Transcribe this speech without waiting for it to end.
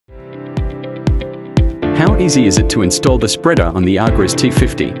How easy is it to install the spreader on the Agras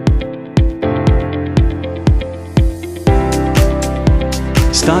T40?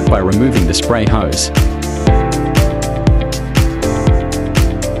 Start by removing the spray hose.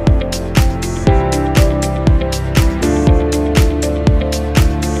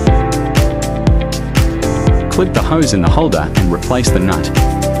 Clip the hose in the holder and replace the nut.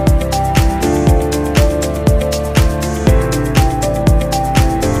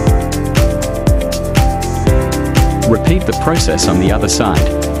 Repeat the process on the other side.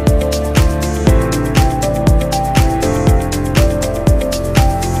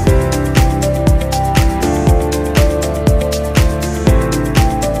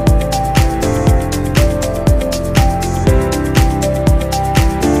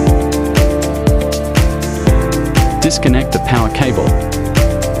 Disconnect the power cable.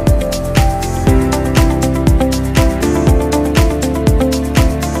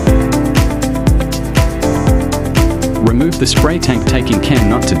 Remove the spray tank, taking care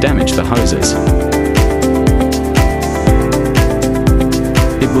not to damage the hoses.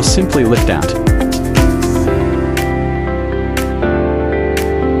 It will simply lift out.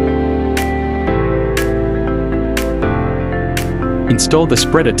 Install the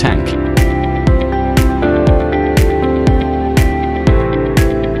spreader tank.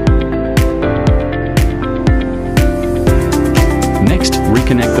 Next,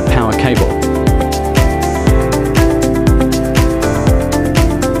 reconnect the power cable.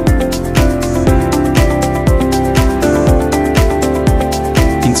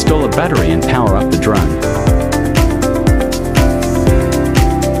 Install a battery and power up the drone.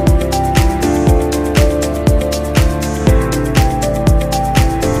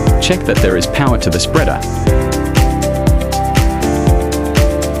 Check that there is power to the spreader.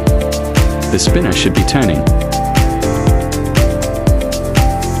 The spinner should be turning.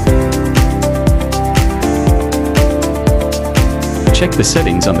 Check the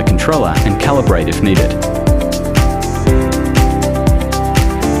settings on the controller and calibrate if needed.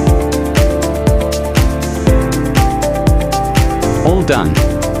 All done.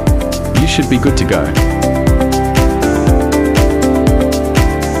 You should be good to go.